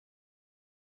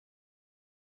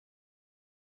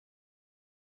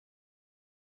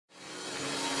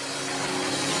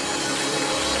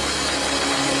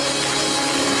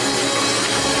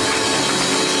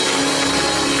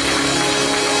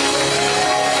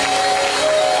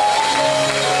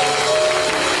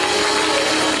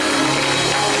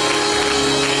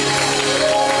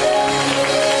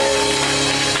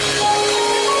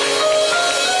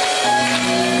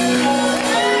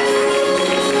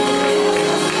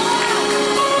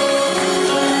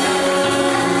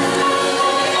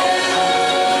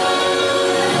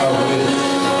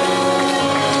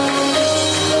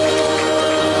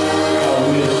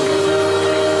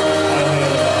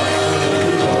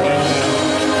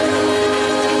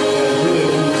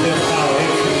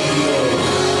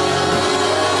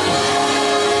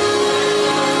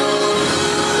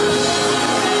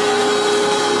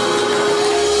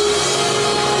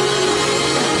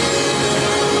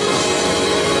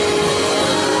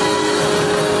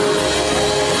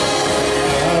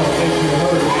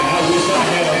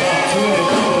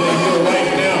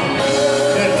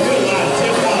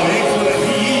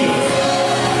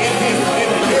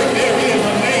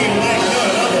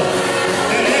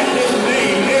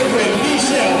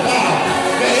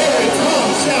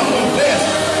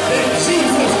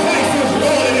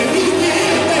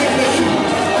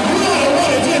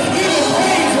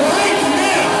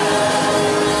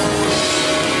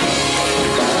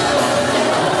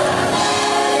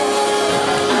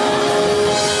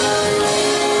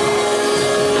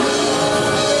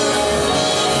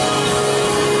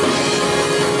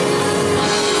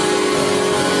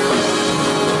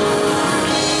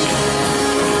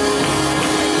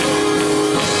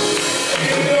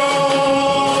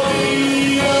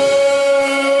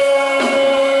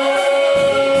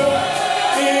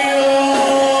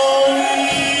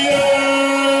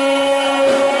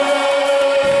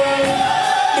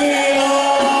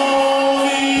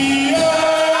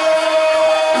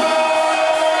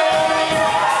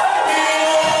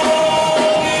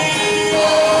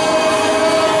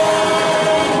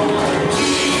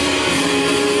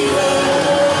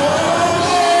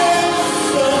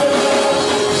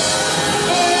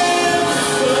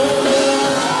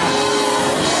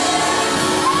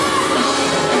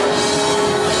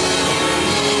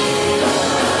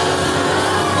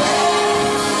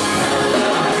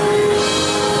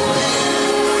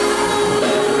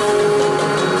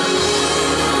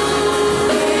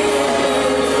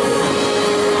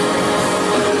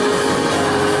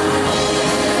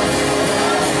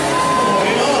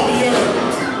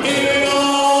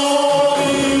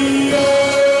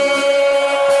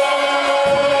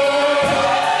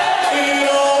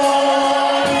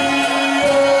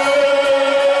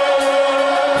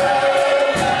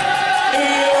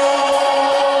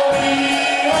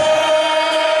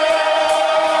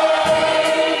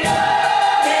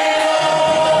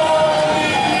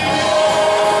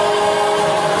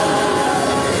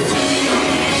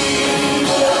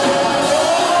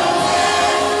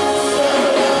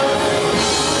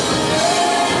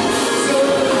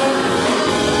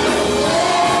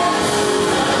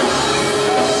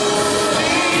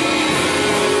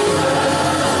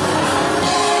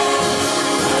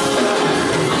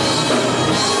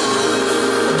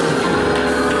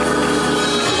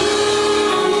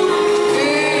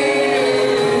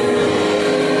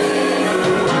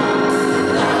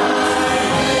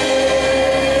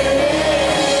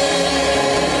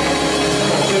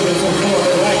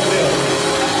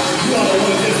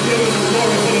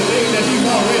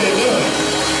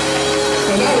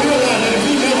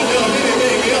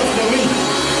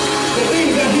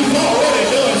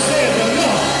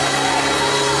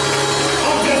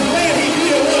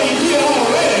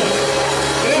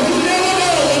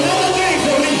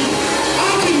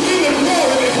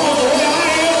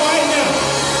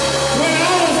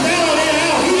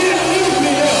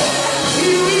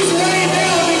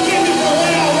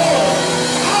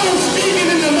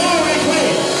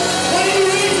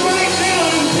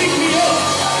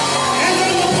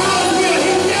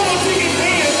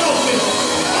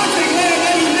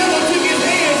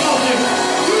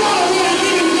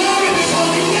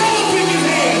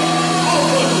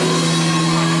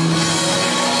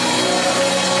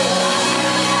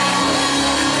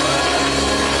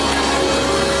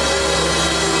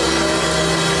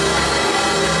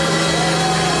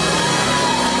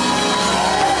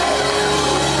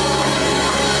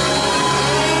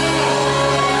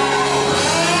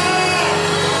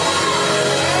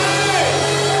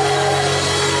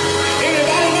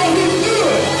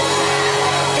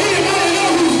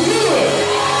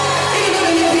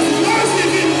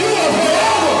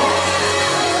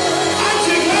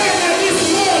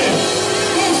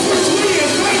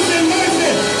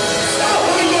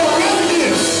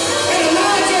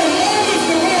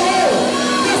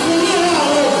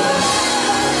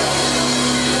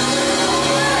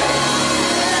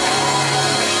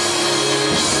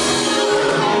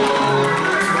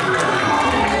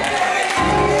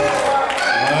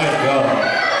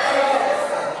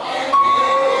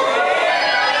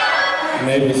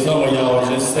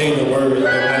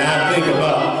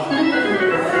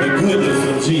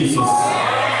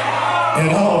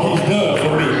and all he's done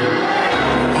for me.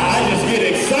 I just get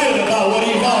excited about what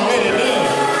he's already done.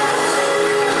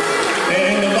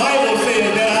 And the Bible says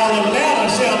that our latter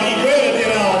shall be greater than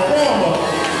our former.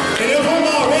 And if I'm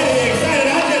already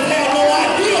excited, I just have no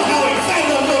idea how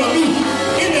excited I'm going to be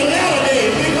in the latter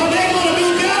days, because they're going to be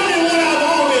better than what I've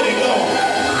already gone.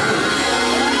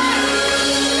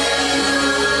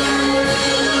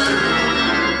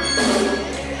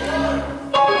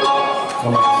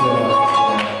 Come on, sit down.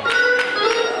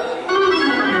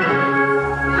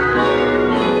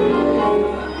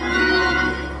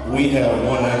 We have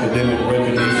one academic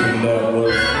recognition that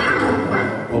was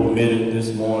omitted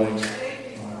this morning.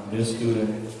 This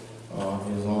student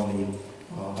is on the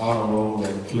honor roll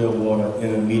at Clearwater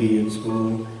Intermediate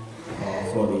School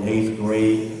for the 8th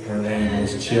grade. Her name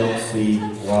is Chelsea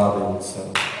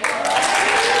Robinson.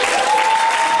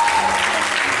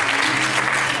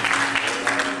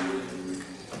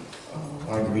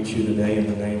 I greet you today in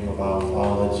the name of our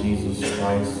Father, Jesus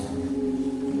Christ,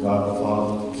 God the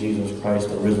Father, Jesus Christ,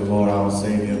 the risen Lord, our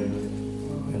Savior,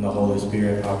 and the Holy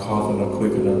Spirit, our comforter,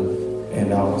 quickener,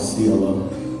 and our sealer.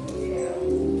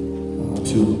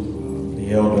 To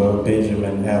the elder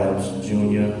Benjamin Adams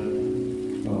Jr.,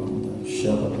 the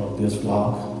shepherd of this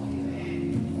flock,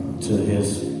 to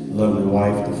his lovely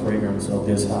wife, the fragrance of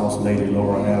this house, Lady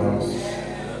Laura Adams.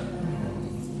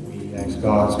 We ask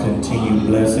God's continued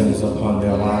blessings upon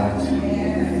their lives.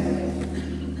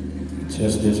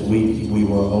 Just this week, we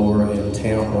were over in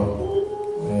Tampa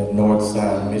at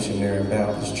Northside Missionary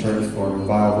Baptist Church for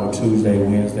revival Tuesday,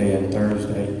 Wednesday, and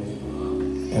Thursday.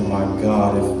 And my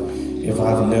God, if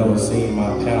I've never seen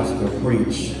my pastor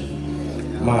preach,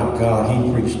 my God,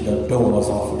 he preached the doors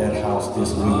off of that house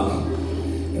this week.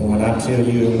 And when I tell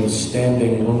you it was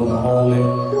standing room only,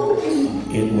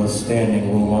 it was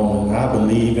standing room only. And I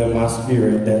believe in my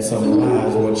spirit that some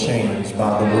lives were changed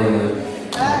by the word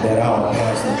that our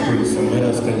pastor preached. So let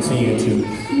us continue to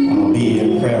be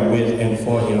in prayer with and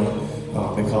for him,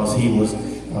 because he was,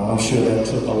 I'm sure that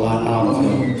took a lot out of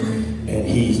him, and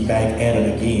he's back at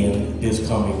it again this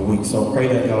coming week. So pray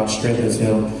that God strengthens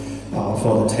him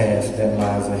for the task that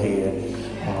lies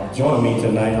ahead. Join me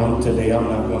tonight. Today I'm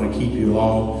not going to keep you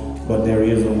long, but there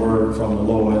is a word from the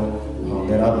Lord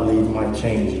that I believe might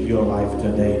change your life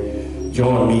today.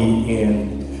 Join me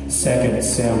in 2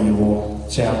 Samuel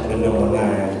chapter number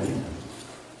 9.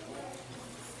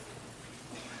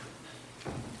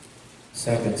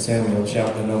 2 Samuel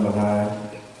chapter number 9.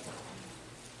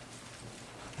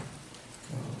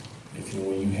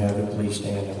 When you have it, please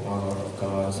stand in honor of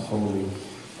God's holy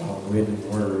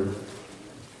written word.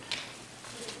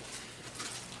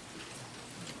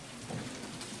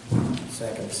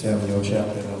 Second Samuel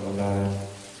chapter number 9.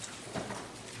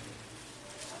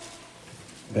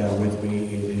 Bear with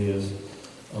me, it is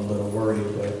a little wordy,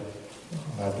 but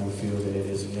I do feel that it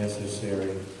is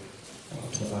necessary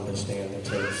to understand the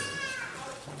text,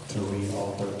 to read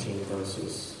all 13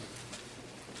 verses.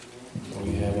 When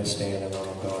you have it, stand in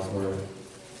honor of God's word.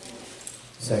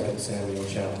 2 Samuel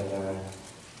chapter 9,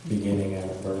 beginning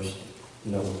at verse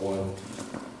number 1.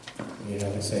 You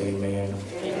have it, say amen.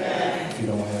 Amen. If you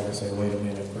don't have it, say, wait a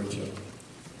minute, preacher.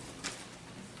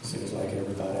 Seems like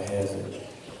everybody has it.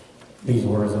 These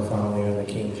words are found there in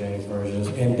the King James Version.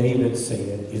 And David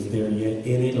said, is there yet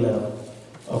any left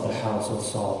of the house of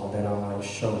Saul, that I might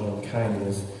show him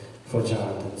kindness for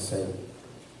Jonathan's sake?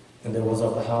 And there was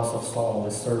of the house of Saul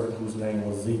a servant whose name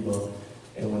was Ziba.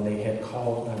 And when they had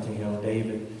called unto him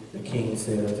David, the king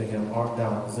said unto him, art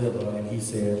thou Ziba? And he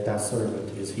said, thy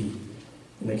servant is he.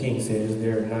 And the king said, is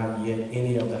there not yet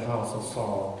any of the house of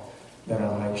Saul, that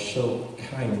I might show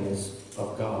kindness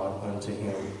of God unto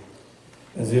him?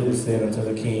 And Ziba said unto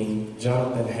the king,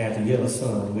 Jonathan hath yet a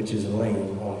son, which is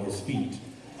lame on his feet.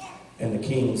 And the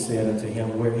king said unto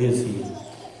him, where is he?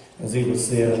 And Ziba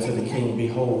said unto the king,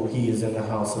 behold, he is in the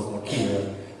house of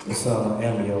Machir, the son of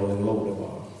Amiel in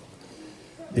Lodebar.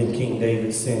 Then King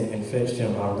David sent and fetched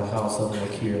him out of the house of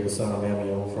Machir, the son of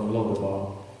Amiel, from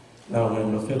Lodebar. Now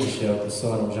when Mephibosheth, the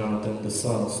son of Jonathan, the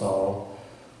son of Saul,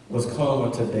 was come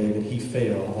unto David, he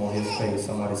fell on his face.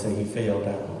 Somebody say he fell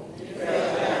down. He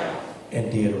fell down. And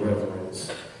did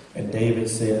reverence. And David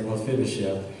said,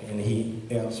 Mephibosheth, and he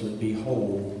answered,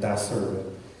 behold, thy servant.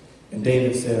 And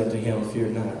David said unto him, fear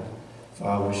not, for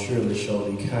I will surely show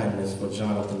thee kindness for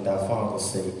Jonathan thy father's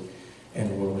sake,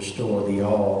 and will restore thee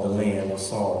all the land of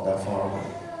Saul thy father.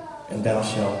 And thou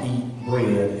shalt eat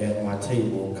bread at my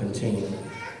table continually.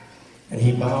 And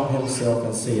he bowed himself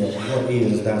and said, what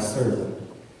is thy servant,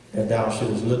 that thou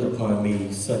shouldest look upon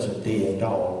me such a dead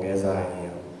dog as I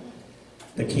am?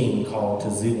 The king called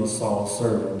to Ziba Saul's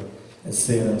servant, and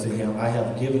said unto him, I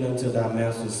have given unto thy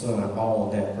master's son all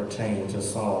that pertained to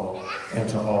Saul and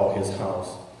to all his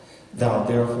house. Thou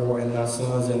therefore and thy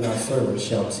sons and thy servants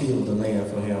shall till the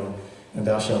land for him, and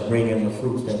thou shalt bring in the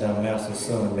fruits that thy master's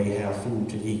son may have food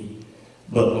to eat.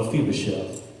 But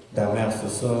Mephibosheth, thy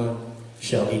master's son,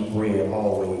 shall eat bread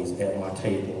always at my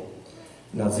table.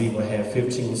 Now Ziba had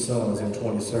 15 sons and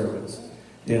 20 servants.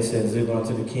 Then said Ziba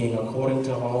unto the king, according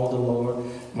to all the Lord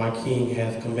my king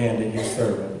hath commanded his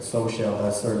servant, so shall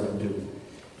thy servant do.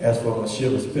 As for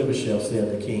Mephibosheth,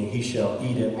 said the king, he shall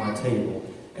eat at my table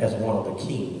as one of the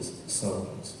king's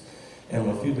sons. And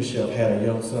Mephibosheth had a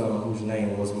young son whose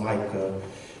name was Micah,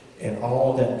 and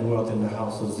all that dwelt in the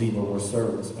house of Ziba were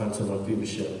servants unto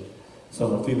Mephibosheth. So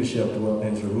Mephibosheth dwelt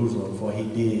in Jerusalem, for he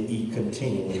did eat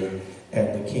continually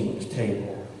at the king's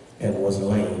table, and was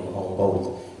lame on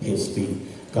both his feet.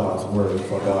 God's word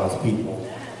for God's people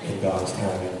in God's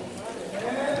time.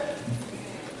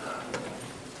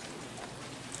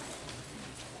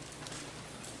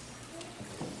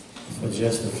 For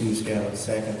just a few scattered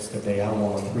seconds today, I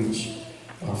want to preach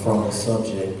from the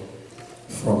subject,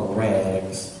 from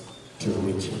rags to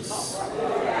riches.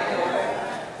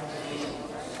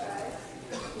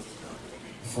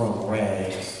 From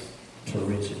rags to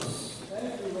riches.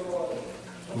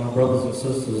 My brothers and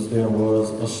sisters, there was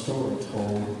a story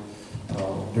told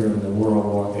during the World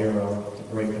War era, the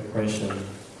Great Depression,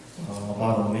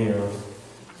 about a mayor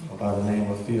by the name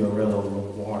of Fiorello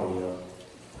LaGuardia,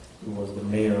 who was the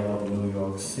mayor of New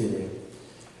York City.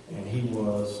 And he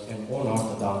was an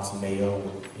unorthodox mayor.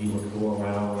 He would go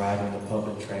around riding the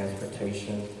public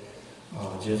transportation,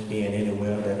 just being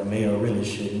anywhere that a mayor really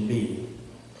shouldn't be.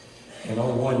 And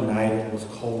on one night, it was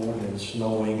cold and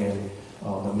snowing, and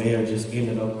the mayor just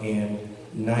ended up in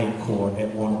night court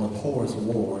at one of the poorest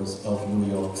wards of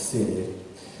New York City.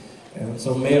 And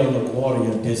so Mayor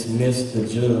LaGuardia dismissed the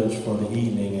judge for the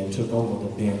evening and took over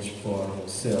the bench for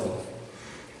himself.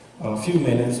 A few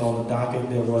minutes on the docket,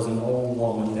 there was an old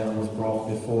woman that was brought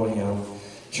before him,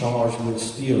 charged with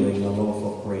stealing a loaf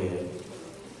of bread.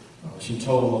 She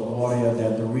told LaGuardia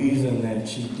that the reason that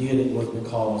she did it was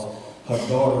because her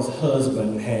daughter's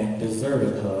husband had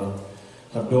deserted her.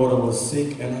 Her daughter was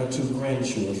sick and her 2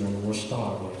 grandchildren were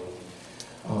starving.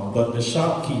 But the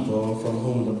shopkeeper from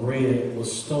whom the bread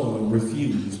was stolen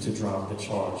refused to drop the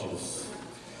charges.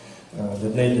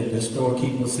 The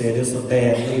storekeeper said, it's a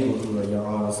bad neighborhood, Your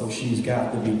Honor, so she's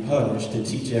got to be punished to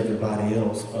teach everybody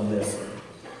else a lesson.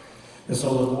 And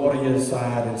so LaGuardia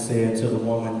sighed and said to the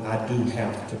woman, I do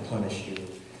have to punish you.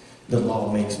 The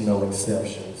law makes no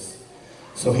exceptions.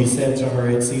 So he said to her,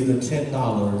 it's either $10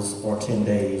 or 10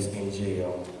 days in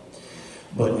jail.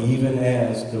 But even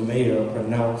as the mayor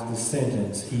pronounced the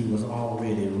sentence, he was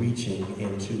already reaching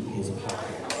into his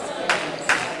pocket.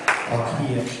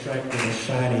 He extracted a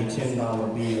shiny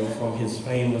 $10 bill from his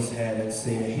famous hat and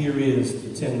said, here is the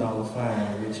 $10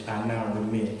 fine which I now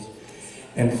remit.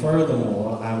 And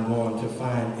furthermore, I'm going to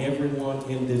fine everyone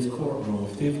in this courtroom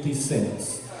 50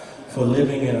 cents for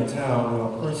living in a town where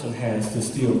a person has to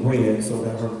steal bread so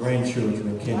that her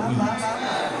grandchildren can eat.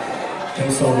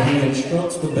 And so he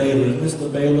instructs the bailiff, Mr.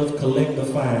 Bailiff, collect the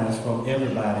fines from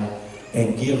everybody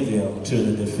and give them to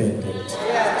the defendant.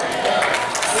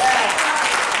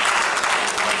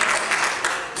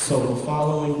 So the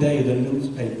following day, the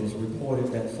newspapers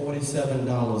reported that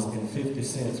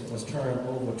 $47.50 was turned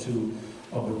over to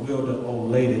a bewildered old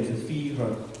lady to feed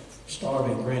her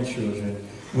starving grandchildren,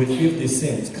 with 50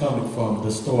 cents coming from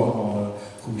the store owner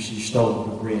who she stole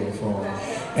the bread from.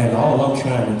 And all I'm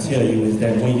trying to tell you is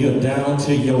that when you're down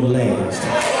to your last,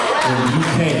 when you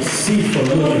can't see for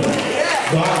living,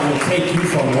 God will take you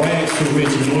from rags to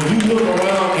riches. When you look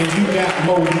around and you got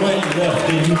more money left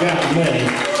than you got money,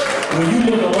 when you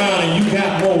look around and you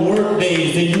got more work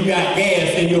days than you got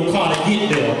gas in your car to get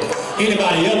there.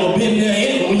 Anybody ever been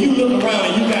there? When you look around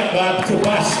and you got to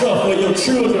buy stuff for your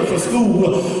children for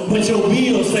school, but your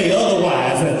bills say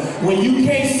otherwise. When you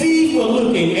can't see for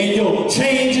looking and your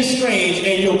change is strange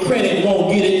and your credit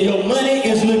won't get it, your money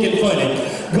is looking funny,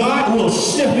 God will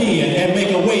step in and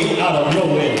make a way out of no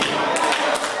way.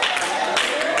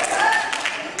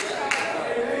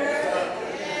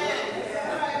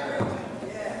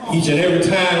 Each and every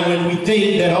time when we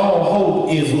think that all hope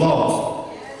is lost,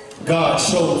 God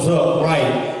shows up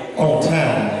right on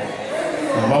time.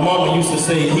 My mama used to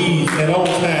say he's an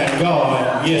on-time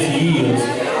God. Yes, he is.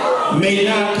 May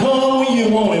not come when you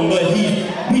want him, but he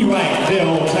be right there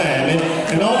on time.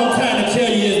 And all I'm trying to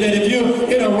tell you is that if you're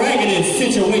in a raggedy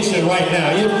situation right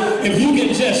now, if you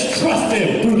can just trust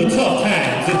him through the tough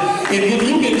times, if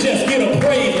you can just get a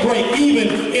praise break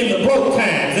even in the broke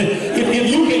times,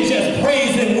 if you can just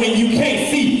praise him when you can't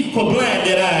see see for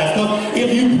blinded eyes. Because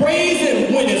if you praise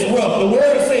him when it's rough, the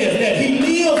word says that he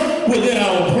lives within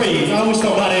our praise. I wish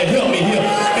somebody had helped me here.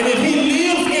 And if he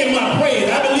lives in my praise,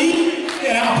 I believe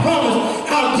and I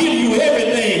promise I'll give you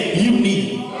everything you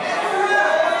need.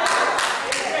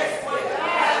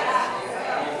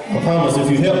 I promise if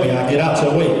you help me, I'll get out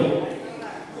your way.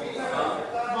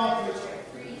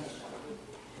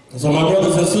 So my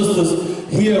brothers and sisters,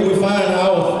 here we find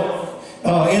our,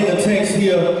 in the text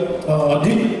here,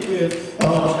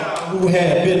 who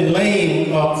had been lame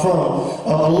from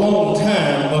a long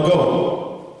time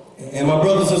ago. And my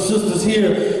brothers and sisters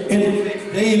here,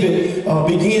 David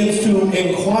begins to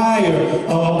inquire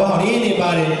about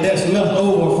anybody that's left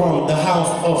over from the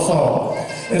house of Saul.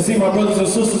 And see, my brothers and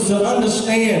sisters, to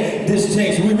understand this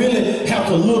text, we really have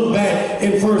to look back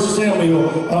in 1 Samuel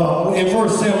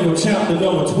chapter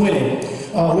number 20,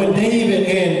 when David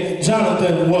and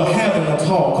Jonathan were having a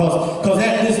talk. Because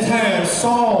at this time,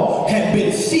 Saul had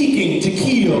been seeking to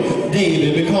kill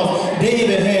David, because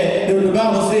David had, the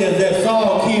Bible says that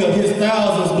Saul killed his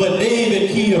thousands, but David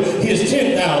killed his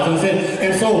 10,000s.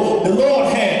 And so the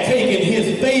Lord had taken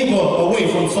his favor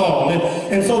away from Saul.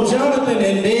 And so Jonathan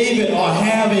and David are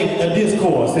having a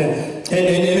discourse. And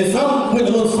it's something, with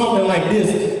a little something like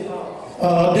this.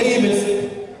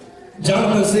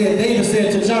 David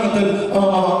said to Jonathan,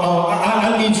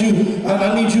 I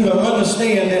need you to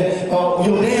understand that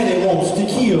your daddy wants to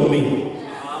kill me.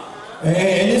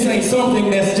 And this ain't something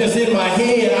that's just in my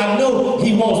head. I know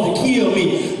he wants to kill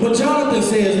me. But Jonathan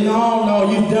says,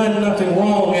 no, you've done nothing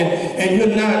wrong, and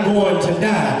you're not going to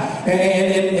die.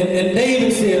 And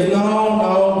David says,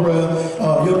 no,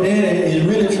 bro, your daddy is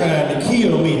really trying to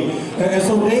kill me. And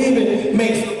so David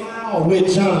makes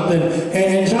with Jonathan,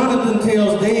 and Jonathan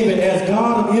tells David, as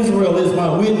God of Israel is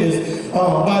my witness,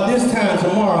 by this time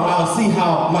tomorrow I'll see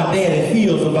how my daddy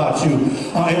feels about you,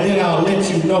 and then I'll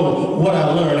let you know what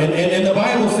I learned. And the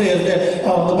Bible says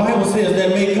that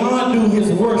may God do his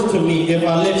worst to me if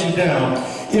I let you down.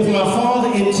 If my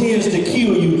father intends to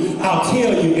kill you, I'll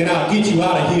tell you and I'll get you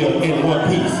out of here in one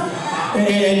piece.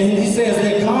 And he says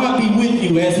that God be with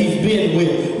you as he's been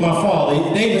with my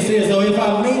father. David says, though, if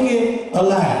I make it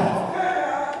alive,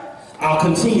 I'll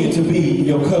continue to be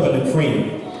your covenant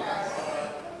friend.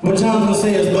 But Jonathan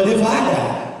says, but if I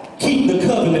die, keep the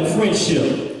covenant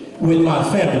friendship with my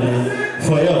family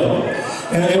forever.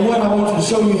 And what I want to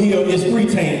show you here is three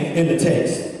things in the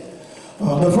text.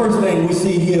 The first thing we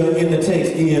see here in the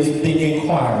text is the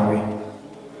inquiry.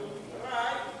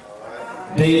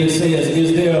 David says,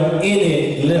 is there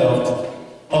any left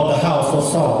of the house of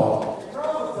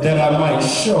Saul that I might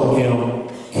show him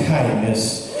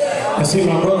kindness? And see,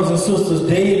 my brothers and sisters,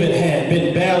 David had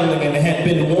been battling and had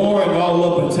been warring all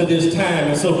up until this time.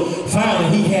 And so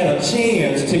finally he had a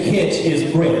chance to catch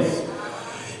his breath.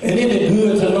 And isn't it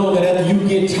good to know that after you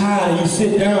get tired, you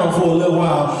sit down for a little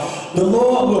while, the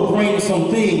Lord will bring some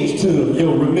things to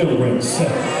your remembrance.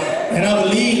 And I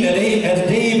believe that as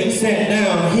David sat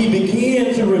down, he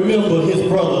began to remember his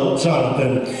brother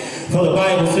Jonathan. For the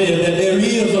Bible says that there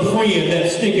is a friend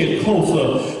that sticketh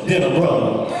closer than a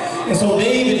brother. And so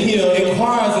David here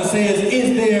inquires and says,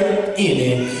 is there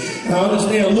any? Now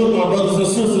understand, look, my brothers and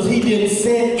sisters, he didn't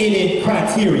set any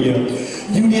criteria.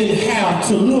 You didn't have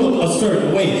to look a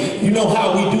certain way. You know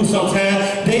how we do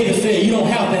sometimes. David said you don't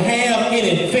have to have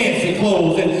any fancy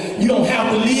clothes, and you don't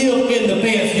have to live in the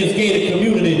fanciest gated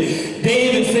community.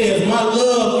 David says, my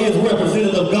love is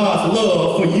representative of God's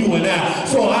love for you and I.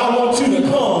 So I want you to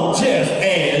come just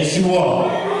as you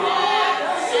are.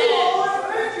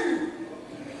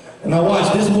 Now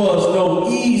watch, this was no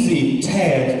easy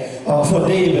task for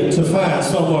David to find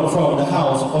someone from the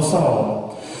house of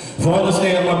Saul. For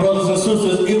understand, my brothers and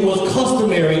sisters, it was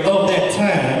customary of that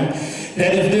time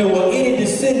that if there were any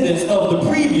descendants of the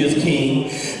previous king,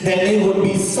 that they would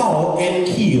be sought and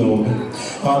killed.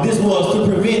 This was to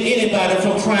prevent anybody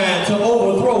from trying to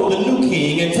overthrow the new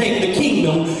king and take the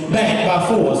kingdom back by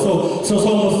force. So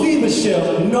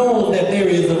Mephibosheth knows that there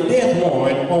is a death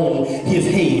warrant on his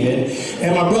head.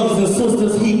 And my brothers and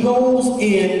sisters, he goes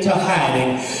into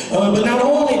hiding. But not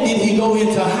only did he go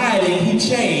into hiding, he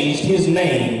changed his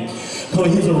name. So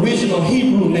his original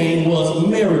Hebrew name was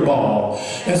Meribal.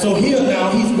 And so here now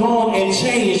he's gone and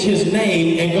changed his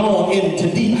name and gone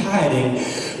into deep hiding.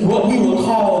 What we would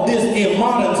call this in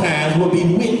modern times would be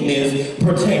witness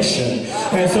protection.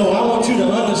 And so I want you to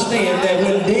understand that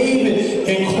when David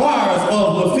inquires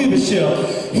of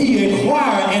Mephibosheth, he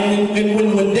inquired,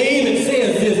 and when David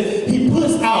says this, he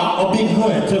puts out a big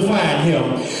hunt to find him.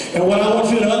 And what I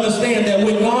want you to understand that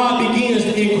when God begins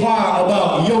to inquire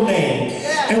about your name,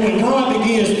 and when God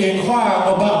begins to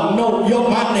inquire about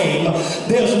my name,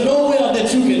 there's nowhere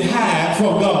that you can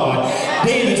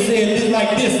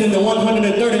this in the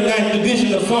 139th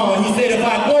division of Psalm. He said, if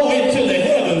I go into the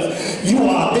heavens, you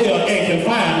are there and can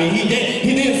find me. He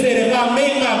then said, if I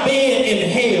make my bed in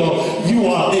hell, you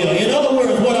are there. In other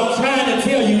words, what I'm trying to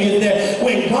tell you is that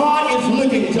when God is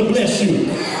looking to bless you,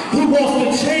 he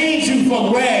wants to change you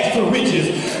from rags to riches.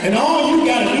 And all you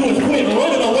got to do is quit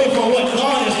running away from what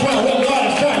God is trying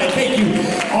to take you.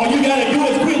 All you got to do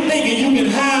is quit thinking you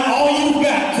can hide. All you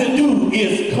got to do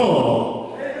is come.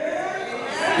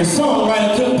 The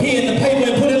songwriter took pen and paper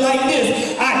and put it like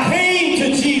this. I came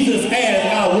to Jesus as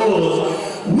I was,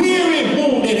 weary,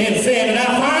 wounded, and sad, and I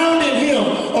found in him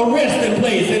a resting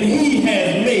place, and he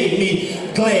has made me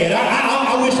glad.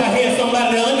 I wish I had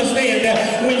somebody to understand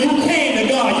that when you came to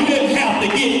God, you didn't have to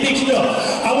get fixed up.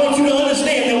 I want you to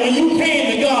understand that when you came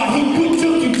to God, he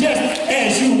took you just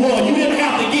as you were. You didn't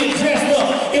have to get dressed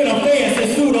up in a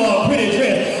fancy suit or a pretty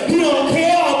dress. He don't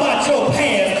care about your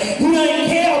past. He doesn't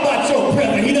care about your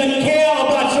present. He doesn't care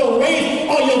about your race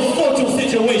or your social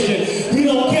situation. He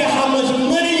don't care how much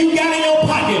money you got in your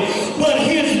pocket. But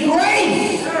his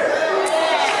grace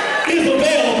is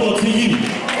available to you.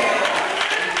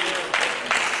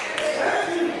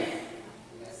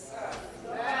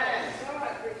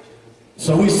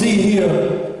 So we see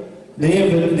here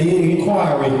the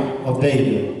inquiry of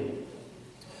David.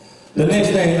 The next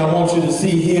thing I want you to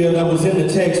see here that was in the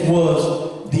text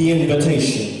was the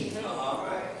invitation.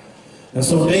 And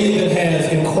so David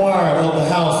has inquired of the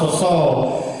house of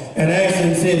Saul and asked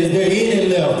and said, is there any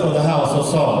left of the house of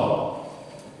Saul?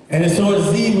 And so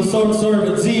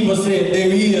servant Ziba said,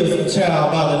 there is a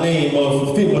child by the name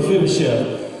of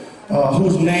Mephibosheth,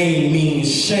 whose name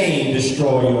means shame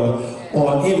destroyer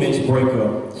or image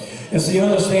breaker. And so you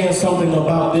understand something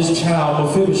about this child,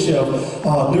 Mephibosheth.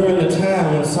 During the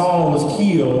time when Saul was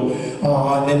killed,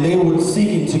 and they were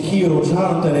seeking to kill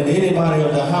Jonathan and anybody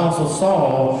of the house of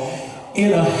Saul,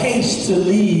 in a haste to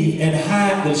leave and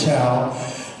hide the child,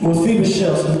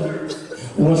 Mephibosheth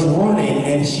was running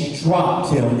and she dropped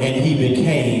him and he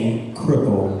became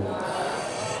crippled.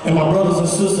 And my brothers and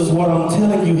sisters, what I'm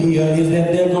telling you here is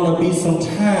that there are going to be some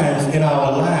times in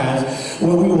our lives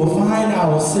where we will find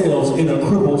ourselves in a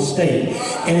crippled state.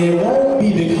 And it won't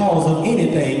be because of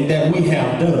anything that we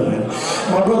have done.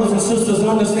 My brothers and sisters,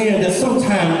 understand that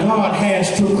sometimes God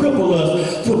has to cripple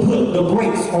us to put the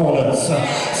brakes on us.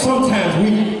 Sometimes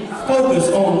we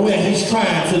focus on where he's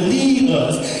trying to lead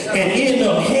us and end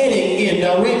up heading in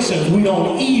directions we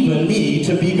don't even need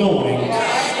to be going.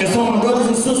 And so my brothers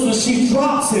and sisters, she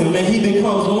drops him and he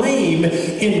becomes lame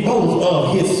in both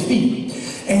of his feet.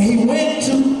 And he went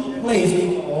to a place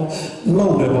called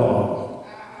Lodabar.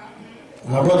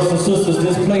 My brothers and sisters,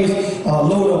 this place,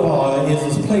 Lodabar,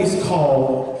 is this place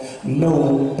called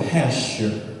no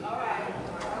pasture.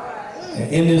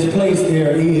 And in this place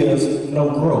there is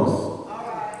no growth.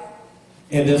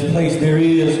 In this place there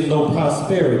is no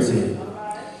prosperity,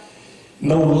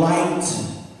 no light,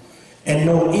 and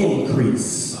no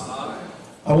increase.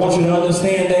 I want you to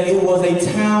understand that it was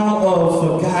a town of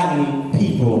forgotten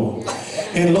people.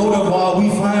 In Lodabar, we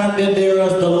find that there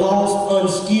is the lost,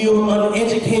 unskilled,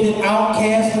 uneducated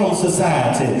outcast from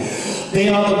society. They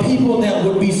are the people that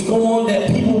would be scorned,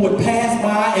 that people would pass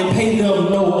by and pay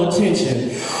them no attention.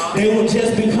 They would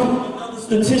just become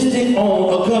statistic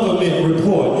on a government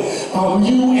report.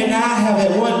 You and I have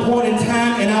at one point in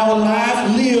time in our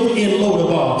lives lived in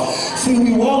Lodabar. See,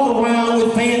 we walk around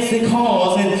with fancy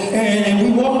cars and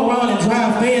we walk around and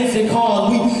drive fancy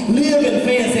cars. We live in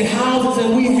fancy houses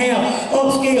and we have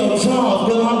upscale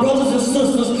jobs. But my brothers and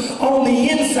sisters, on the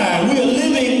inside, we are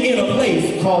living in a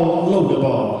place called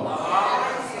Lodabar.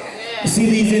 See,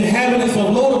 these inhabitants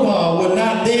of Lodabar were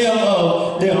not there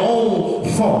of their own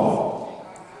fault.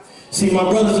 See, my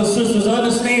brothers and sisters,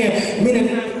 understand, many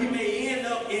times we may end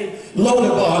up in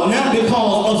Lodabar not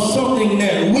because of something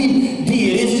that we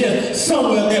did. It's just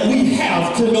somewhere that we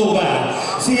have to go by.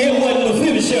 See, it wasn't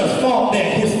Mephibosheth's fault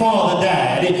that his father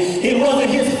died. It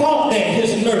wasn't his fault that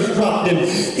his nurse dropped him.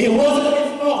 It wasn't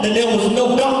his fault that there was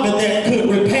no doctor that could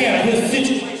repair his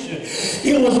situation.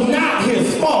 It was not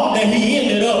his fault that he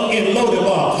ended up in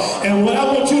Lodabar. And what I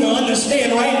want you to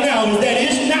understand right now is that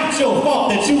it's not your fault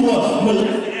that you were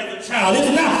molested.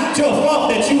 It's not your fault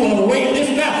that you were raped.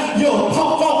 It's not your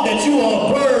fault that you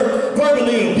were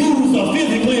verbally abused or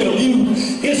physically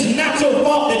abused. It's not your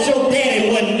fault that your daddy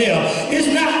wasn't there. It's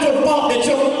not your fault that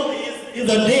your mother is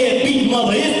a deadbeat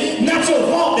mother. It's not your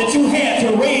fault that you had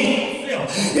to raise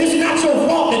yourself. It's not your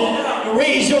fault that you had to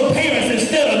raise your parents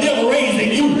instead of them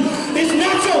raising you. It's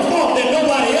not your fault that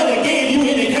nobody ever gave you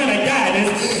any kind of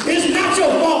guidance. It's not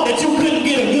your fault that you couldn't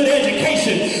get a good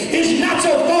education. It's not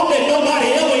your fault that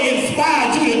nobody ever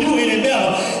inspired you to do any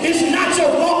better. It's not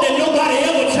your fault that nobody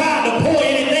ever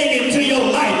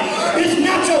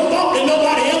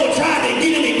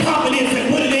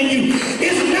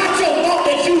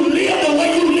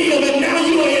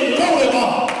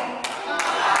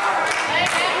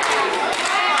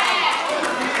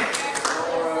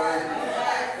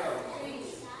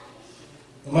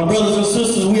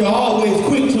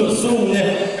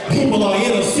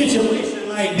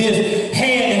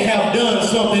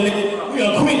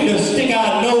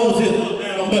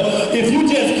but if you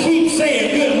just keep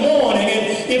saying good morning,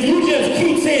 and if you just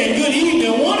keep saying good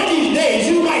evening, one of these days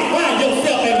you might find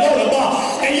yourself at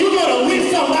Lodabar, and you're going to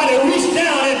wish somebody reach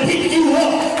down and pick you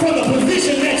up from the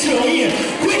position that you're in.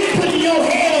 Quit putting your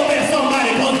head up at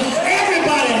somebody, because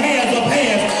everybody has a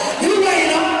past. You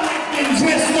ain't up and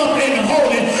dressed up and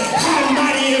holy, high,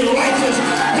 mighty, and righteous.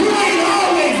 You ain't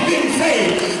always been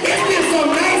saved. It's been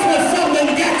some nights when something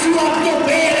got you off your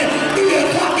bed at 3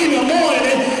 o'clock in the morning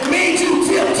and made you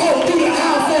tiptoe through the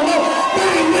house so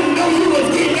nobody wouldn't know you was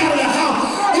getting out of the house.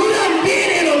 You done been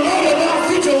in a roundabout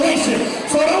situation,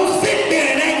 so don't sit there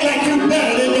and act like you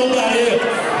better than nobody else.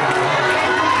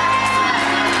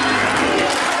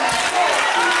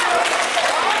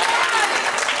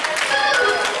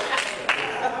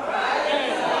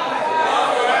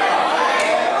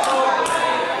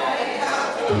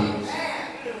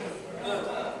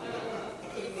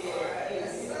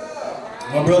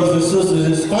 My brothers and sisters,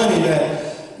 it's funny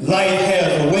that life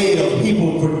has a way of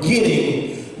people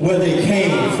forgetting where they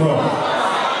came from.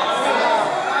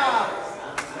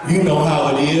 You know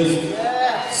how it is.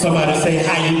 Somebody say,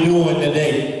 how you doing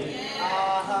today?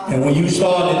 And when you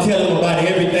start to tell them about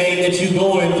everything that you're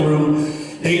going through,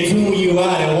 they tune you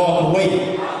out and walk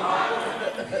away.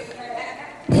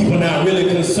 People not really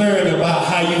concerned about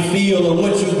how you feel or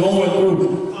what you're going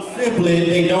through. Simply,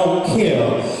 they don't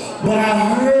care. But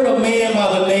I heard a man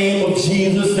by the name of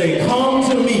Jesus say, come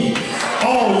to me,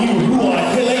 all you who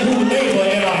labor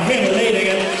and are heavy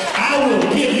laden, and I will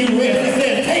give you rest. He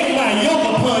said, take my yoke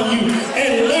upon you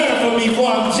and learn from me, for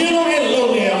I'm gentle and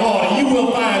lowly at heart, and you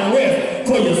will find rest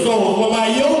for your souls. For my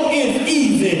yoke is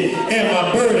easy and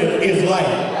my burden is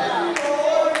light.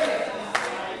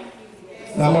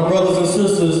 Now, my brothers and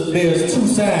sisters, there's two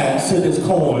sides to this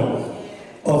coin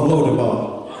of Lodabar.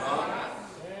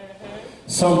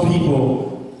 Some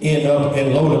people end up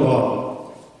in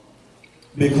Lodabar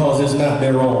because it's not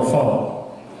their own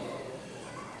fault.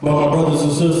 But my brothers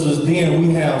and sisters, then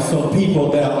we have some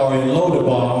people that are in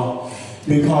Lodabar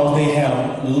because they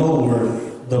have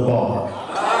lowered the bar.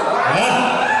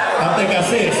 I think I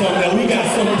said something. That we got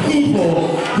some people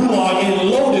who are in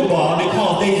Lodabar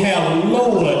because they have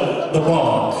lowered the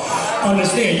bar.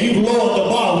 Understand, you've lowered the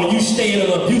bar when you stay in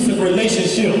an abusive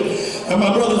relationship. And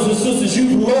my brothers and sisters,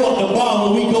 you've lowered the bar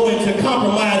when we go into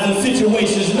compromising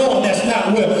situations, knowing that's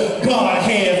not where God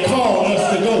has called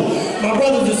us to go. My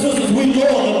brothers and sisters, we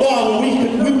lowered the bar when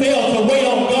we failed to wait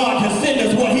on God to send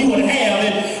us what He would have,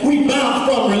 and we bounce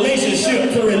from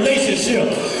relationship to relationship.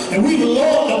 And we've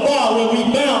lowered the bar when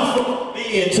we bounce from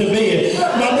bed to bed.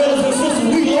 My brothers and sisters,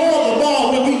 we lowered the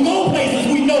bar when we go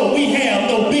places we know we have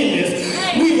no business.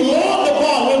 We've lowered the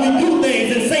bar when we do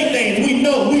things and say things we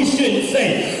know we shouldn't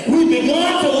say. We've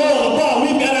begun to lower the bar.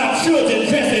 We've got our children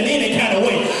dressed in any kind of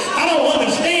way. I don't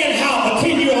understand how a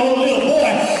 10-year-old little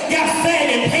boy got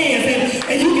sagging pants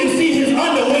and you can see his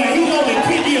underwear. He's only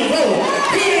 10 years old.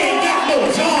 He ain't got no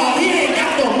job. He ain't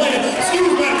got no money.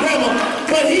 Excuse my grammar,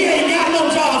 but he ain't got no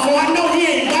job, so I know he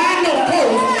ain't buying no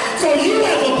clothes. So you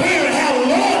as a parent have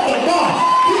lowered the bar.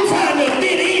 You're trying to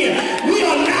fit in. We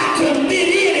are not to fit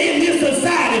in this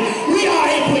society. We are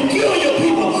a peculiar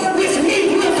people, which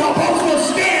means we're supposed to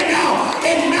stand out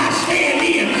and not stand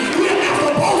in. We're not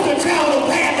supposed to travel the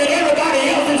path that everybody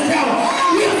else is traveling.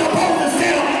 We're supposed to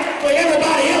set up for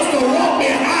everybody else to walk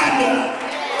behind us.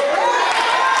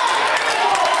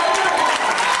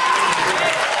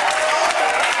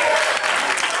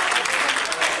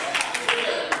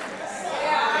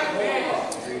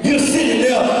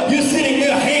 You're sitting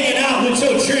there hanging out with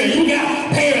your children. You got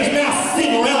parents now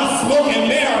sitting around smoking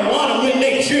marijuana with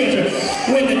their children.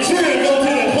 When the children go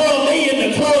to the club, they in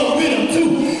the club with them too.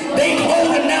 They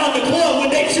closing down the club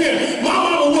with their children. My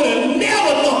mama would have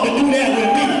never thought to do that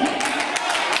with me.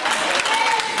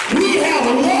 We have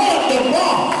lowered the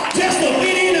bar just to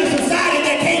fit in a society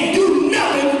that can't do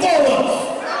nothing for us.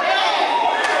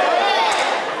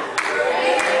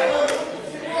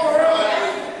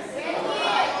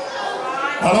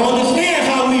 I don't understand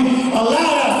how we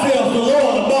allowed ourselves to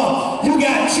lower the bar. You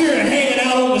got children hanging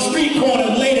out on the street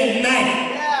corners late at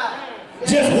night,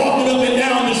 just walking up and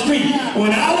down the street.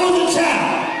 When I was a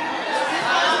child,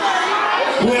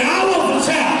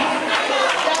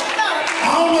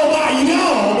 I don't know about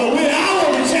y'all, but when I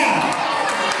was a child,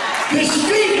 the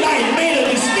street light made a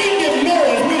distinctive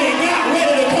noise when they got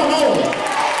ready to come over.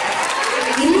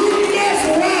 You mess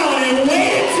around and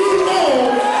waited too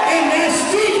long, and that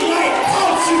street light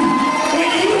caught you. When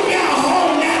you got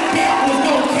home, that death was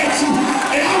going to catch you.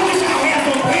 And I wish I had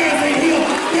some parents in here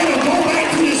that'll go back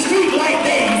to the street light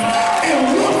days and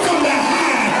whoop from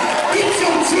behind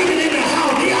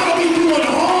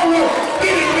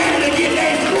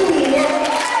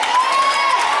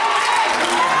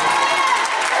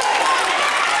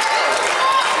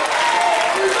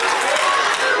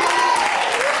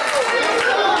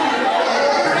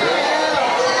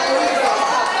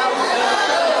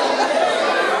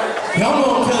Y'all know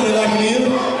I'm telling it like it is.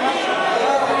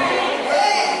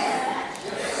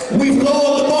 We've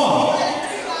lowered the bar.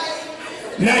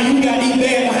 Now you got these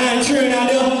bad behind children out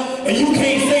there, and you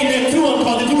can't say that to them,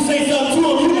 because if you say something to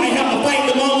them, you might have to fight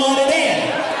the mama or the dad.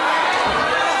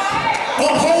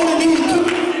 Upholding these kids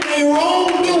in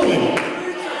wrongdoing.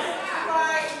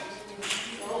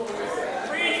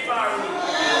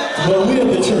 But we're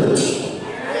the church.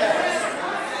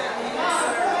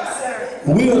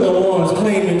 We're the ones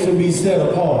claiming to be set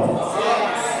apart.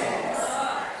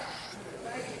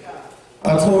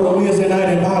 I told them Wednesday night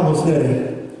in Bible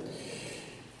study,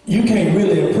 you can't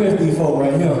really impress these folk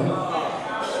right here,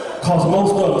 because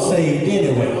most of them saved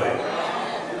anyway.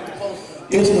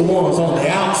 It's the ones on the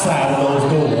outside of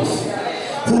those doors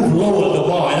who've lowered the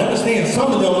bar. And understand,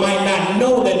 some of them might not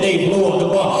know that they've lowered the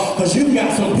bar, because you've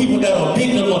got some people that are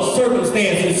victims of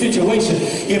circumstance and situation.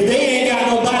 If they ain't got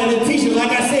nobody to teach them,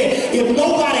 like I said, if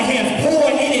nobody has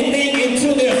poured anything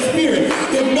into their spirit,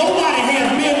 if nobody has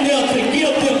been there to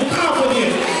give them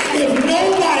confidence, if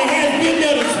nobody has been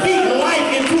there to speak life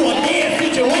into a dead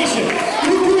situation,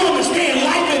 you do understand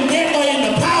life and death are in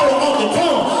the power of the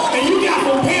tongue. And you got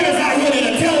some parents out here that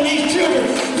are telling these children,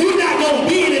 you're not going to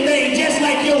be anything just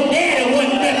like your dad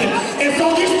wasn't nothing. And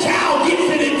so this child gets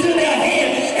it into their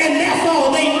head, and that's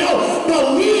all they know.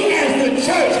 But we as the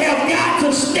church have got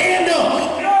to stand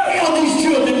up and tell these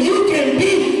children, you can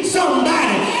be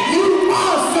somebody. You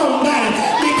are somebody,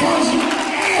 because your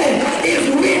daddy is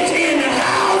rich in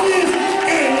houses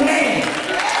and land.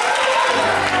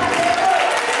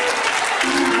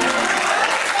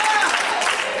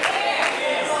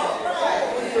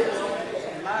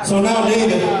 So now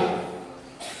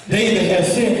David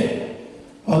has sent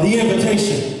the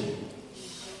invitation.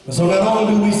 So not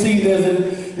only do we see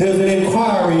there's an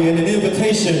inquiry and an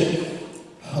invitation,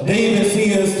 David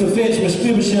sends to fetch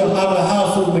Mephibosheth out of the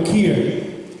house of Machir.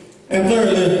 And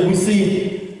thirdly, we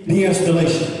see the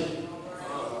installation.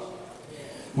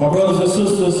 My brothers and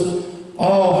sisters,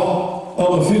 all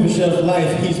of Mephibosheth's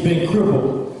life, he's been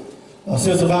crippled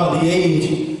since about the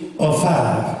age of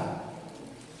 5.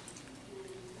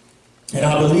 And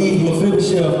I believe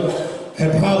Mephibosheth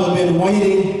had probably been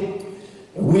waiting,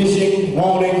 wishing,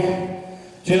 wanting,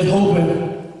 just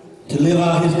hoping to live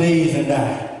out his days and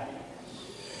die.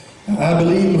 I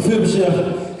believe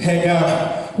Mephibosheth had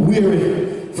got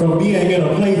weary from being in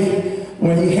a place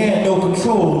where he had no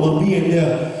control of being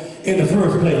there in the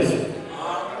first place.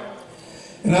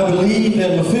 And I believe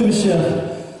that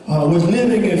Mephibosheth was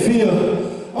living in fear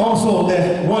also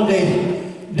that one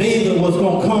day David was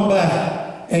going to come by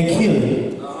and kill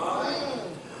him.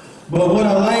 But what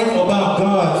I like about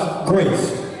God's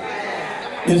grace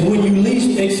is when you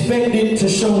least expect it to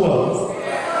show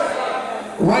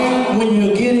up, right when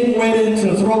you're getting ready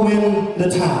to throw in the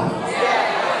towel,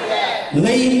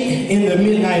 late in the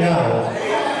midnight hour.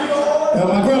 Now,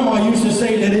 my grandma used to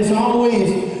say that it's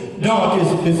always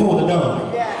darkest before the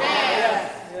dawn.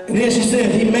 And then she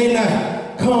said he may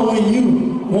not come when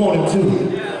you want him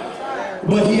to,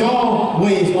 but he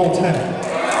always on time.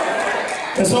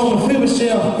 And so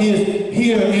Mephibosheth is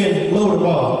here in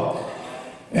Lodabar.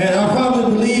 And I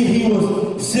probably believe he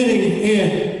was sitting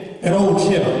in an old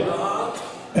chair.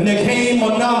 And there came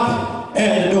a knock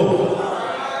at the door.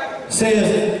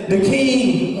 Says, the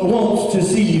king wants to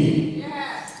see you.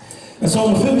 And so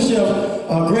Mephibosheth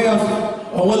grabs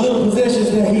what little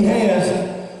possessions that he has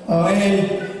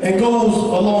and goes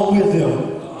along with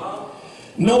them.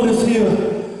 Notice here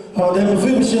that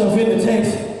Mephibosheth in the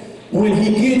text, when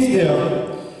he gets there,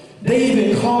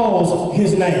 David calls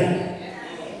his name.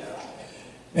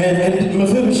 And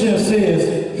Mephibosheth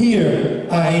says, here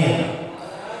I am.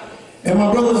 And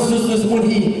my brothers and sisters, when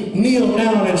he kneeled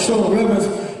down and showed reverence,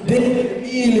 David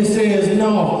immediately says,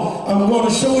 no, I'm going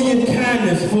to show you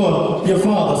kindness for your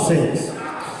father's sakes.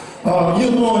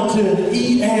 You're going to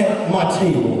eat at my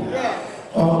table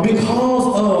because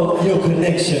of your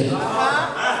connection.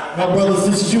 My brothers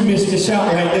and sisters, you missed the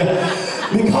shout right there.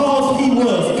 Because he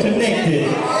was connected.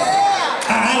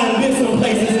 I done been some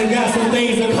places and got some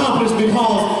things accomplished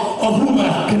because of who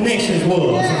my connections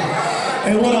was.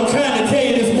 And what I'm trying to tell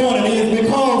you this morning is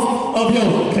because of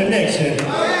your connection.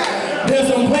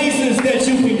 There's some places that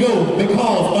you can go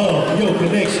because of your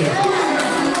connection.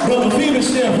 But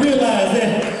Mephibosheth realized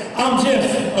that I'm just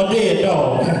a dead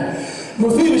dog.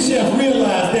 Mephibosheth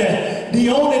realized that the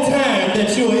only time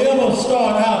that you'll ever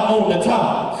start out on the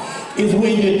top is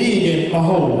when you're digging a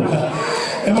hole.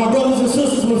 And my brothers and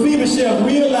sisters, Mephibosheth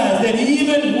realized that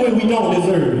even when we don't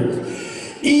deserve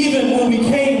it, even when we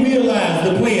can't realize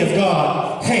the plans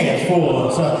God has for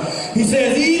us, he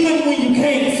says, even when you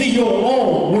can't see your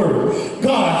own work,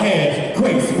 God has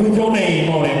grace with your name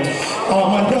on it.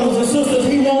 My brothers and sisters,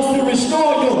 he wants to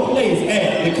restore your place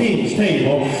at the king's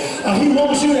table. He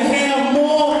wants you to have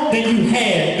more than you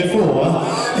had before.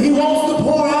 He wants to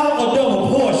pour out a double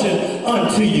portion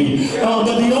unto you. But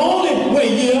the only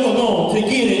way you're ever going to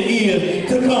get it is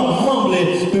to come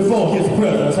humbly before his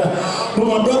presence. But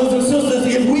my brothers and sisters,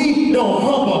 if we don't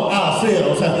humble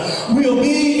ourselves, we'll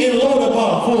be in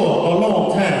Lodabar for a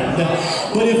long time.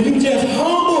 But if you just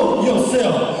humble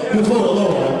yourself before the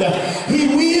Lord, he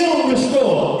will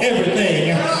restore everything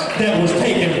that was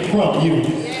taken from you.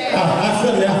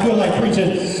 I feel like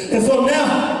preaching. And so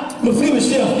now,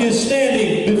 Mephibosheth is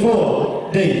standing before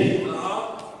David.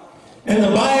 And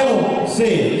the Bible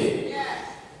says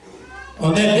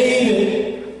that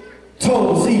David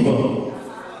told Ziba,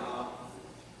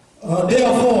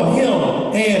 therefore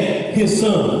him and his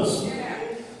sons,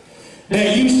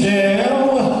 that you shall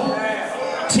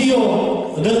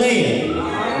till the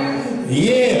land.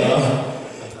 Yeah,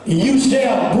 you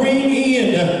shall bring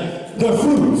in the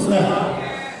fruits,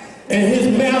 and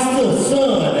his master's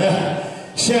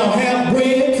son shall have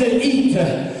bread to eat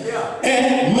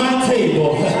at my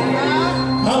table.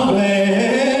 I'm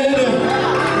glad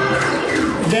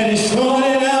that he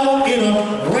started out in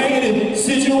a raggedy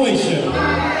situation.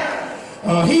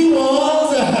 He was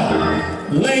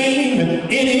lame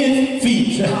in his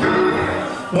feet,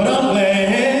 but I'm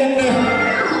glad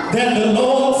that the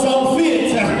Lord saw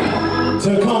fit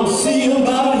to come see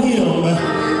about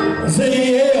him. Say,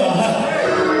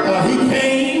 yeah, he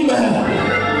came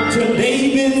to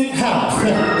David's house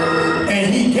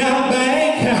and he got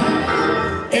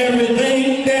back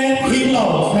everything that he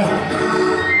lost.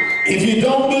 If you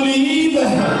don't believe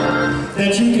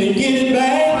that you can get it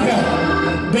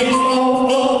back based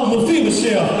off of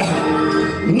Mephibosheth,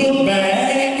 look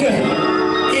back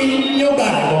in your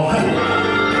Bible.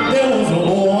 There was a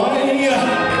boy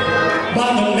by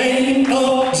the name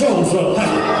of Joseph.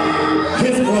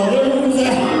 His brothers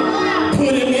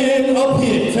put him in a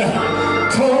pit,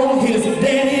 told his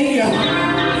daddy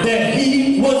that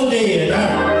he was dead.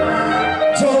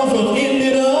 Joseph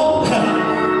ended up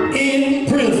in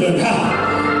prison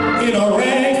in a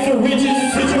rags to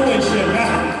riches situation.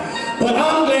 But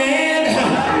I'm glad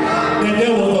that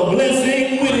there was a blessing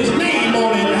with his name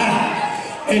on it.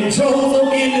 And Joseph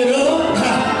ended up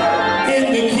in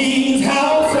the king's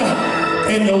house,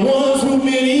 and the ones who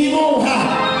meant evil,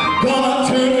 God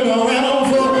turned it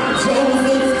around for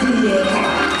Joseph's good.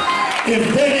 If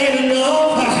that ain't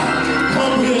enough,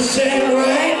 come here,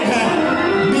 Shadrach,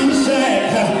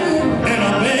 Meshach, and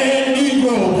a bad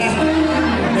Negro.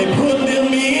 They put them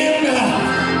in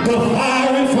the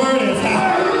fiery furnace.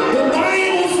 The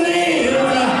Bible says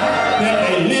that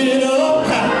they lit it up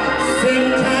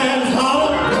 7 times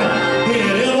hotter than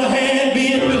it ever had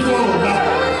been before.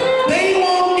 They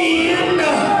walked in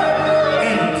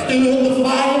and stood the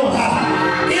fire.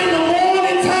 In the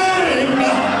morning time,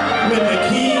 when the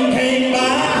king came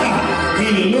by, he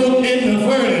looked in the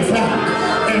furnace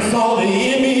and saw the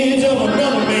image of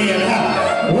another man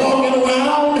walking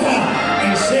around,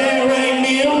 and Shadrach and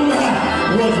them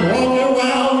was walking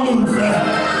around loose.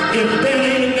 If that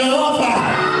ain't enough,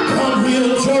 come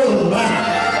here, Job.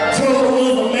 Job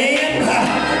was a man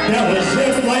that was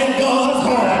just like God's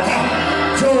heart.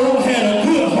 Job had a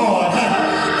good heart,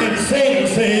 and Satan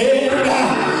said,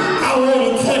 I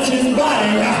want to touch his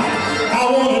body. I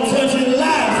want to touch his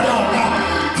livestock.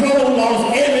 Job lost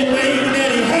everything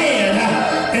that he had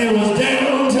and was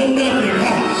down to nothing.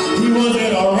 He was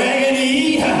in a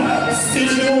raggedy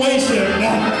situation.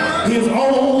 His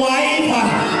own wife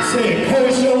said,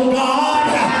 curse your God,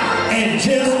 and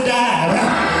just died.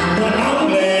 But I'm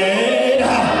glad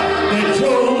that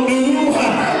Job knew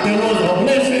there was a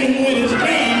blessing with his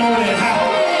name on it.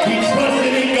 He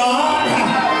trusted in God.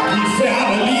 He said, I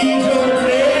believe Job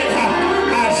said,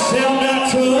 I shall not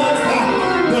trust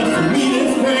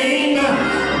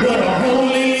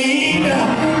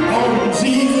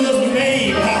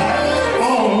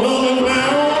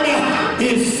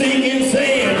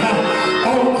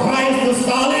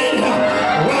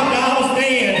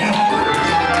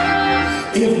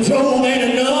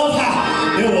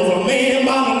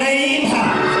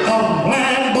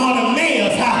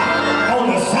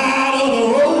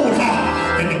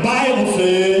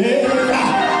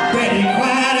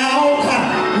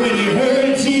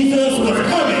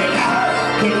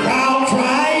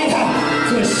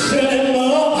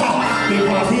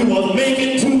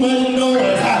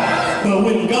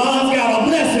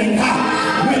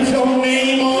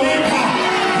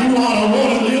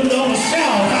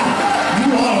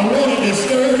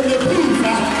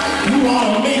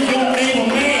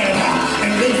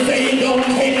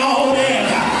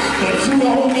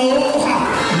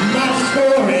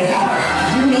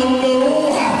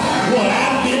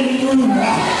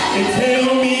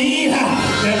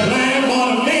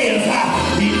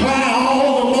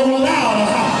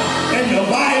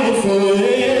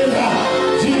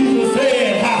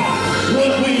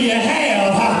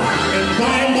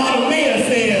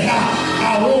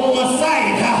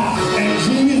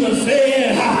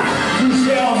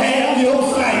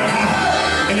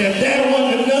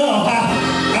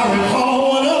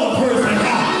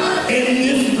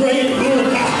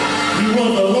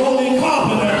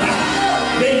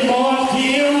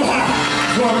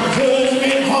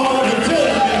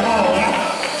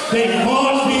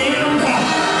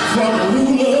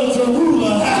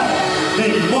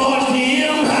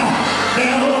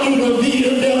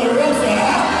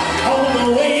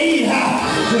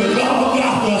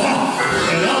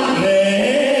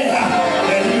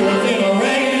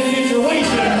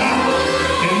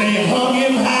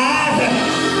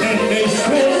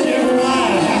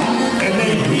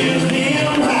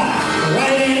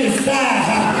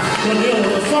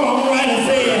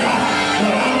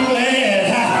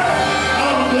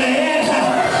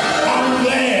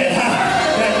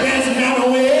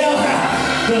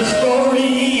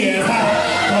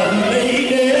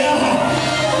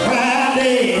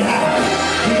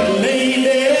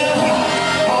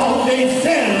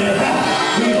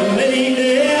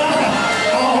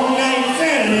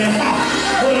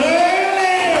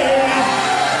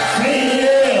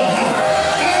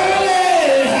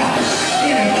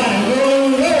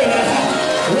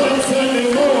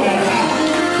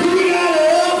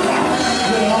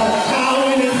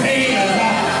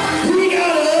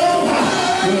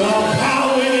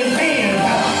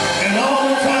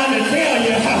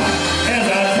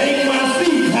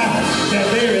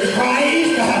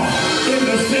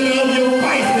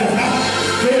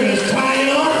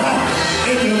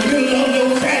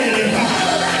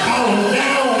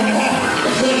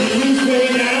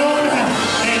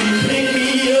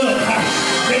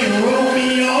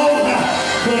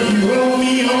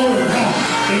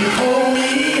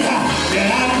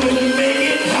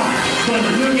But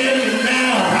look at you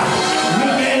now.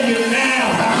 Look at you now.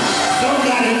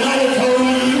 Somebody might have told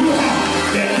you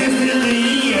that this is the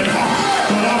end.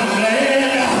 But I'm glad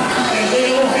that they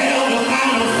don't have the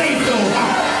final say so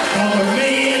of a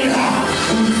man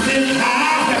who sits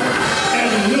high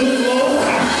and looks low,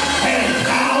 has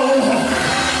power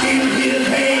in his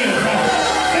hands.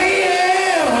 Say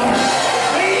yeah!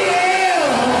 Say yeah!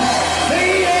 Say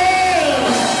yeah!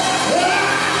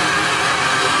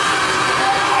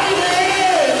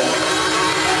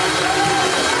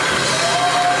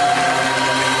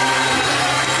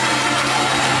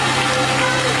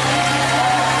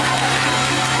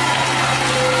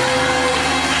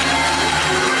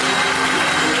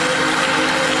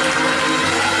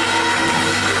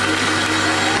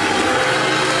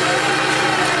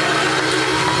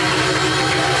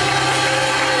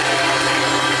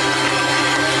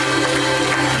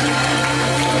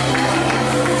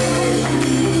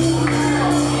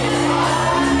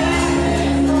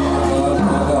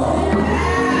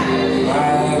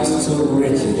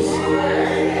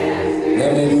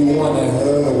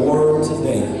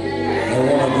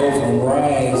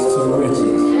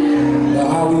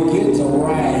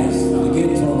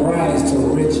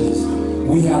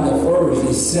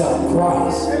 Accept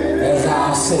Christ as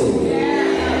our Savior.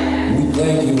 We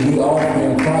thank you. We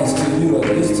offer Christ to you at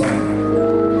this time.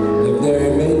 If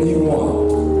there may be one,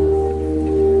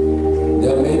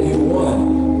 there may be one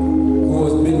who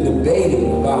has been debating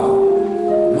about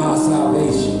my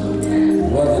salvation.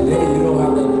 Well, today you don't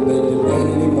have to debate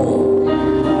anymore.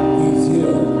 He's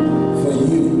here for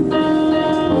you.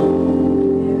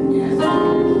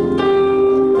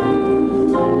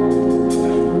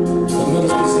 The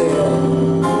minister said,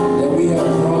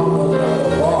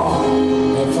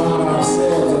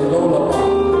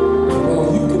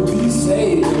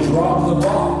 drop the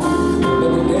bar. But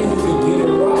today you can get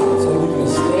it right so you can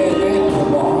stand at the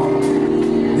bar.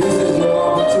 This is your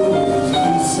opportunity to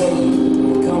be saved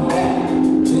and come back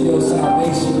to your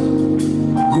salvation.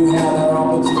 You have that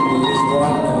opportunity. It's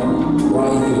right now,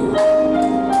 right here.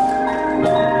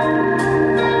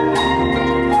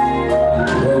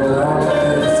 Well, with all that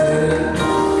being said,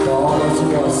 for all of us who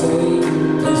are saved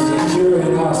and secure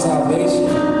in our salvation,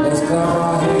 let's clap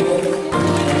our hands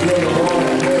and give the Lord a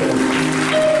praise.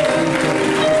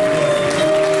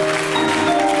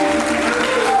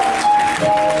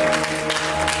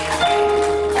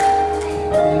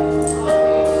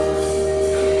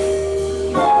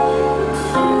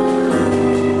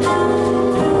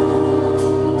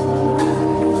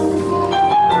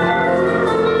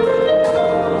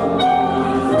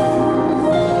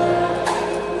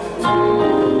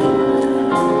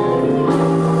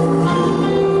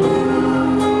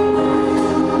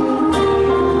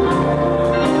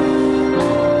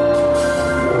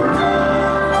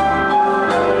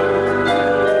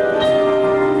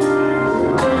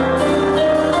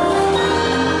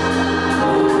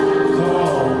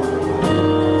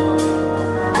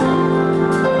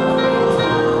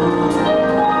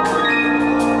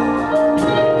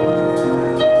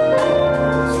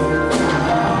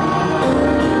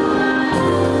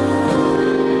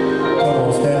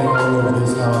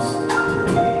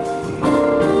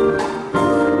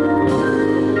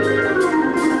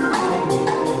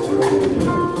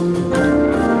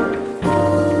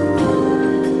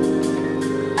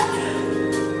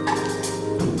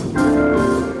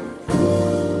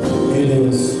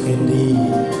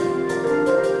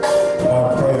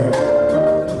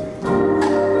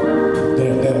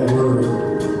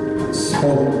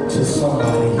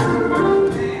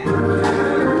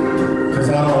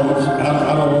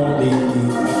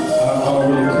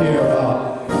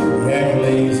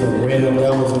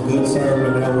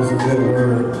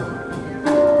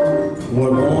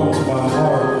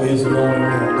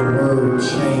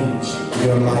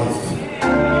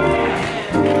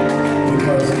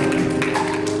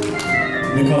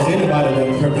 Because anybody that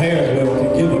prepares well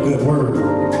can give a good word.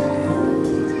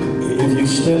 If you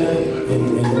study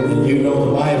and you know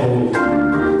the Bible,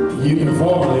 you can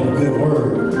formulate a good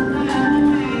word.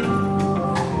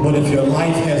 But if your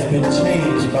life has been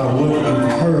changed by what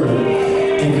you've heard,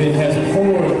 if it has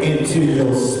poured into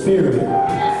your spirit,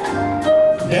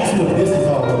 that's what this is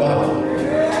all about.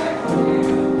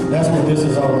 That's what this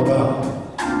is all about.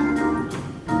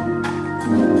 I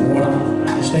want to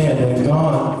understand that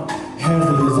God has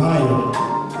a desire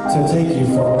to take you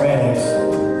from rags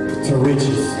to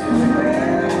riches.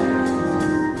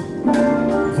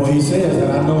 For he says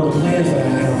that I know the plans that I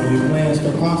have for you, plans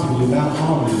to prosper you, not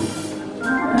harm you.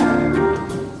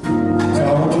 So I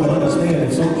want you to understand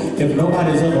that. So if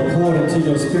nobody's ever poured into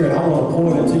your spirit, I want to pour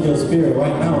it into your spirit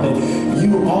right now that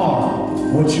you are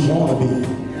what you want to be.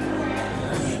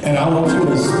 And I want you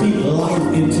to speak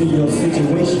life into your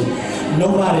situation.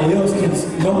 Nobody else can,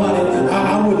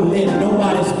 I wouldn't let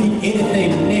nobody speak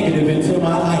anything negative into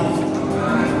my life.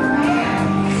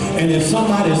 And if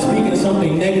somebody is speaking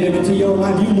something negative into your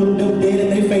life, you look them dead in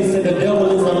their face and the devil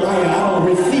is a liar. I don't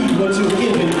receive what you're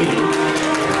giving me.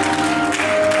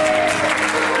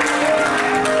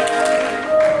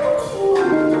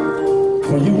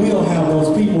 For you will have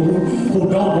those people who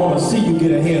don't want to see you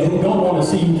get ahead, who don't want to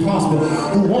see you prosper,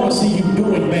 who want to see you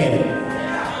doing bad.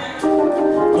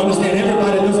 Understand,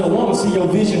 everybody doesn't want to see your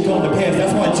vision come to pass.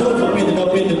 That's why Joseph ended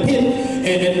up in the pit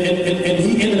and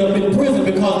he ended up in prison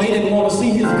because they didn't want to see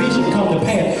his vision come to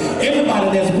pass.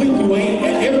 Everybody that's with you ain't,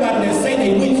 everybody that say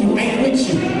they with you ain't with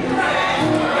you.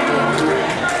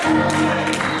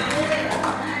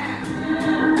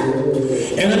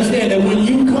 And understand that when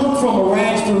you come from a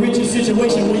rags to riches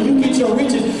situation, when you get your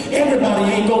riches,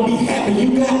 everybody ain't gonna be happy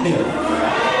you got them.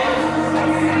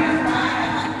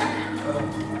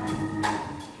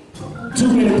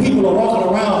 Too many people are walking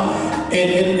around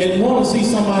and want to see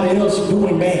somebody else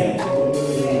doing bad.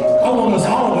 I want us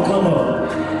all to come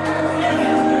up.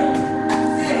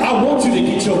 I want you to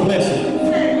get your blessing.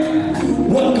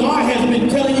 What God has been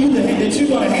telling you that you're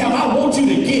going to have, I want you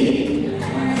to get it.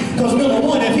 Because number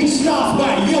one, if he stops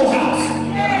by your house,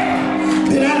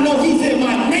 then I know he's in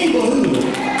my neighborhood.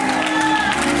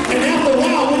 And after a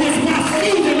while, when it's my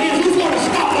season, then he's going to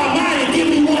stop by mine and give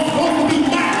me what's supposed to be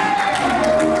mine.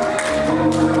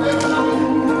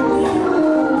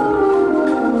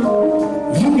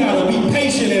 You got to be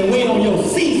patient and wait on your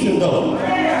season, though.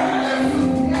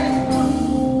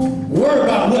 Worry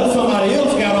about what somebody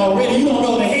else got already. You don't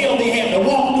know the hell they had to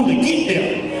walk through to get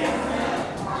there.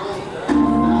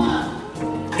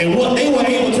 And what they were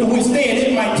able to withstand,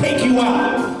 it might take you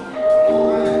out.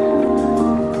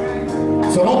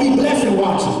 So don't be blessing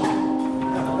watching.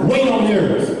 Wait on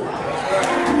yours.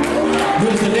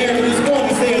 There's a narrative this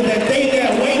morning says that they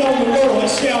that wait on the Lord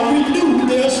shall renew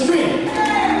their strength.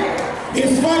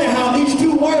 It's funny how these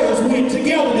two words went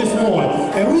together this morning,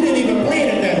 and we didn't even plan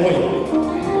it that way.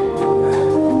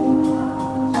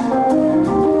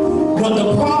 But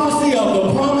the prophecy of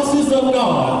the promises of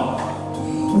God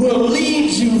will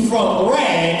lead you from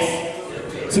rags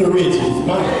to riches.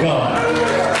 My God.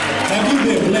 Have you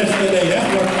been blessed today? That's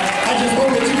what, I just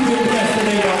hope that you've been blessed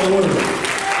today by the word.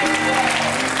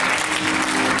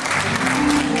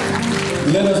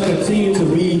 Let us continue to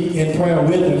be in prayer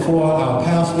with and for our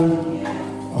pastor,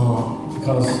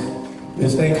 because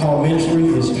this thing called ministry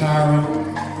is tiring.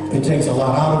 It takes a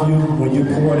lot out of you when you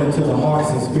pour it into the hearts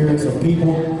and spirits of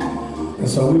people. And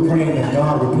so we're praying that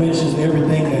God replenishes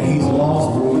everything that he's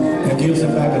lost and gives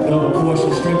him back a double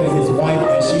portion, strengthen his wife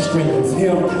as she strengthens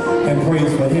him, and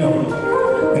prays for him.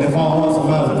 And if all hearts and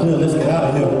minds are clear, let's get out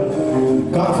of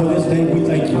here. God, for this day, we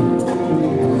thank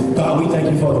you. God, we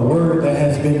thank you for the word that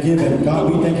has been given.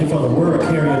 God, we thank you for the word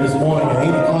carrier this morning at 8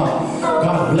 o'clock.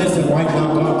 God, bless him right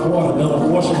now. God, pour another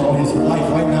portion on his life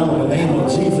right now in the name of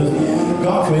Jesus.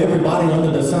 God, for everybody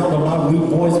under the sound of my weak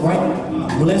voice, right?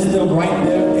 Bless them right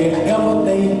there, wherever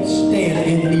they stand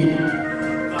in need.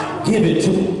 Give it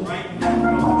to them.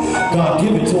 God,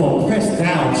 give it to them, pressed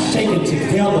down, shaken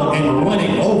together, and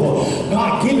running over.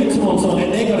 God, give it to them so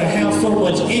that they're going to have so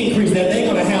much increase that they're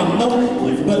going to have no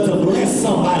but to bless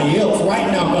somebody else right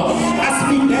now, God. I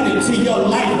speak that into your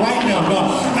life right now,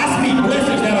 God. I speak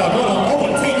blessings that are going to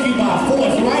overtake you by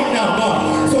force right now,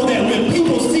 God, so that when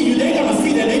people see you, they're going to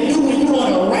see that they knew when you were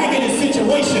in a raggedy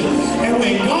situation. And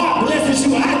when God blesses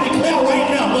you, I declare right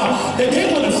now, God, that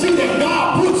they're going to see that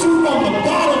God puts you from the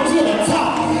bottom to the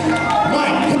top. My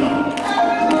God.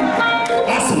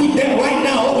 I speak that right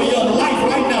now over your life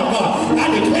right now, God.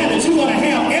 I declare that you're going to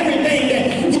have everything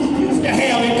that you used to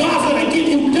have, and God's going to give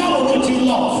you double what you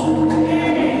lost.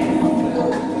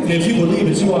 And if you believe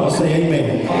it, you ought to say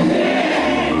amen.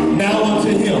 Amen. Now unto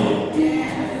him.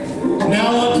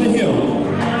 Now unto him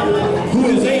who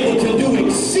is able to do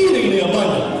exceedingly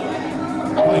abundant.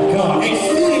 My God,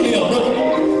 exceedingly abundant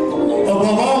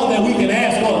above all that we can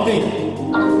ask or think,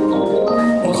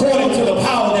 according to the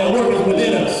power that worketh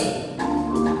within us.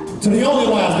 To the only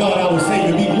wise God, I would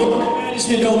say, to be glory,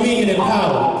 dominion, and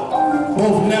power,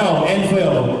 both now and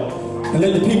forever. And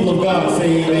let the people of God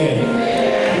say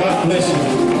amen. God bless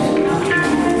you.